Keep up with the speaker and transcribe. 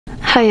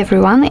Hi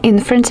everyone, in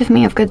front of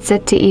me I've got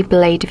ZTE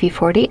Blade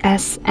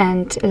V40s,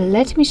 and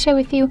let me share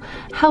with you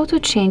how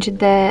to change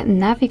the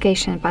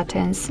navigation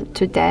buttons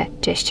to the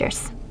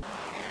gestures.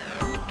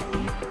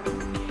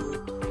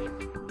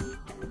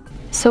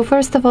 So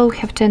first of all, we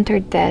have to enter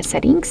the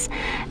settings,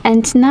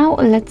 and now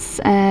let's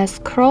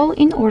scroll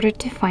in order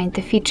to find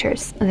the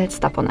features. Let's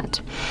tap on it,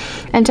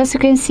 and as you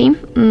can see,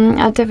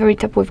 at the very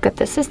top we've got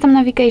the system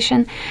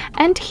navigation,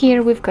 and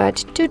here we've got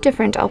two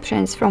different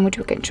options from which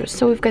we can choose.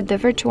 So we've got the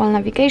virtual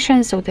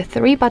navigation, so the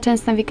 3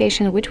 buttons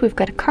navigation, which we've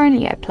got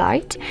currently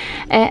applied,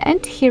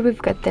 and here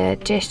we've got the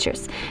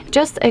gestures.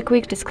 Just a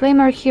quick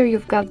disclaimer, here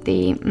you've got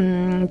the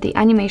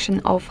animation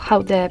of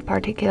how the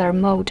particular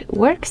mode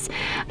works,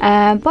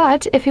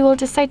 but if you will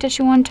decide that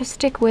you want to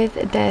stick with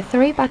the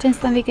 3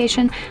 buttons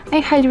navigation, I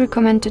highly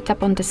recommend to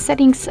tap on the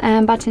settings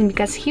button,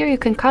 because here you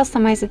can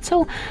customize it.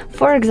 So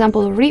for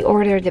example,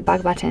 reorder the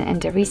back button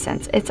and the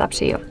recents, it's up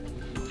to you.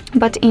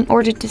 But in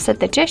order to set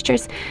the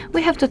gestures,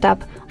 we have to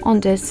tap on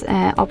this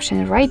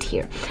option right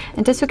here.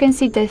 And as you can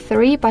see, the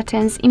 3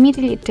 buttons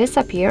immediately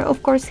disappear.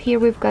 Of course, here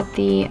we've got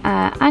the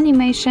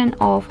animation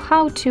of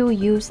how to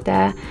use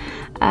the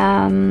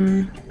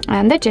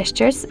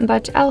gestures,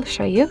 but I'll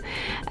show you.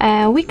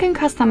 We can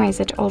customize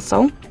it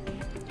also.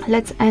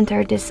 Let's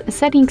enter this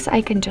settings.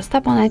 I can just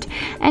tap on it,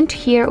 and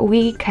here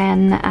we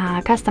can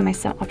customize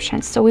some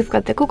options. So we've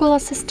got the Google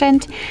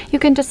Assistant. You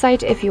can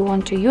decide if you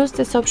want to use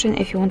this option,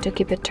 if you want to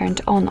keep it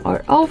turned on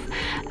or off.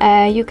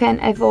 You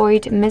can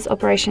avoid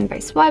misoperation by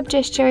swipe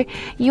gesture.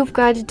 You've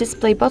got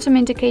display bottom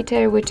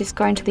indicator, which is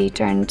currently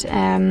turned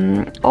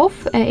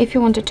off. If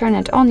you want to turn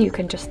it on, you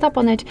can just tap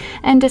on it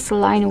and this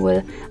line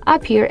will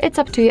appear. It's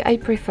up to you. I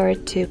prefer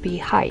it to be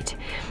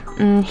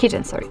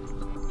hidden, sorry.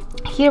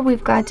 Here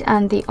we've got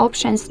the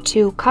options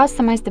to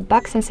customize the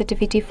back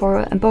sensitivity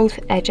for both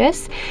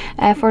edges,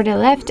 for the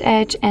left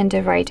edge and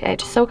the right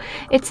edge. So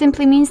it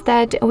simply means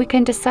that we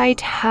can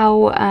decide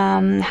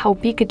how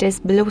big this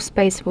blue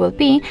space will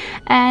be,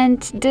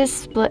 and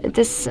this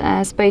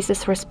space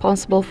is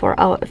responsible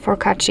for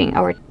catching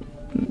our,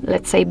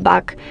 let's say,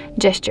 back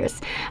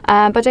gestures.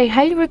 But I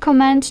highly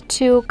recommend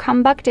to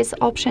come back this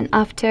option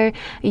after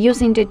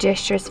using the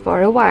gestures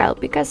for a while,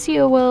 because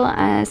you will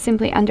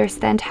simply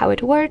understand how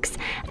it works,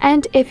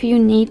 and if you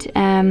need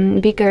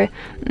bigger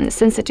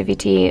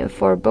sensitivity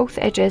for both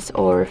edges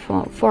or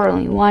for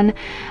only one,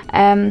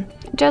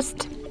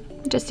 just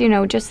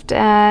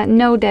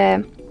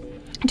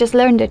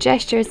learn the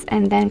gestures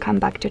and then come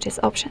back to this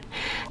option.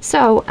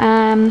 So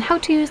how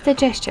to use the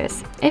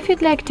gestures? If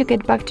you'd like to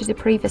get back to the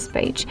previous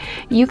page,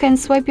 you can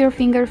swipe your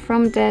finger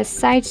from the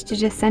side to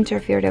the center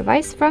of your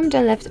device, from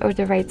the left or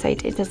the right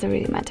side, it doesn't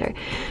really matter.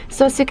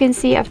 So as you can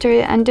see, after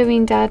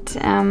undoing that,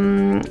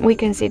 we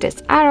can see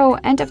this arrow,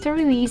 and after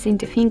releasing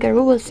the finger,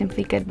 we will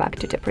simply get back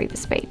to the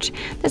previous page.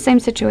 The same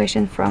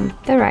situation from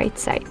the right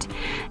side.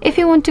 If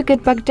you want to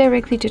get back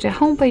directly to the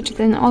home page,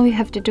 then all you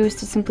have to do is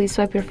to simply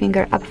swipe your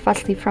finger up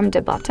fastly from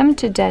the bottom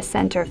to the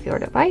center of your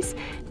device,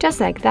 just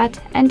like that,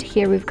 and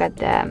here we've got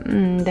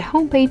the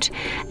home page.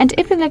 And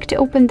if you'd like to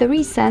open the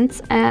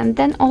recents,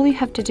 then all you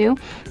have to do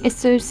is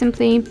to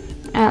simply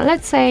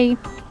let's say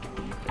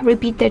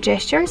repeat the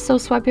gesture. So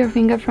swipe your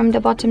finger from the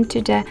bottom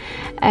to the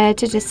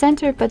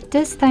center, but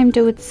this time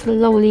do it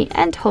slowly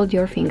and hold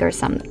your finger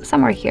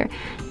somewhere here,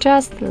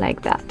 just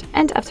like that.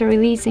 And after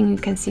releasing, you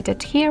can see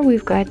that here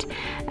we've got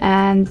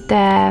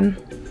the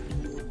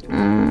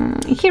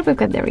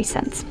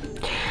recents.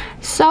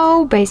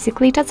 So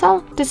basically that's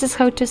all. This is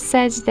how to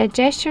set the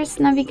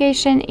gestures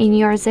navigation in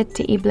your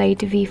ZTE Blade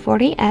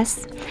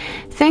V40s.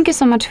 Thank you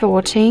so much for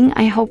watching.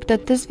 I hope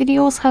that this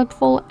video was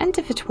helpful, and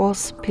if it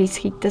was, please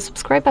hit the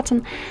subscribe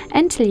button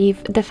and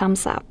leave the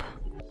thumbs up.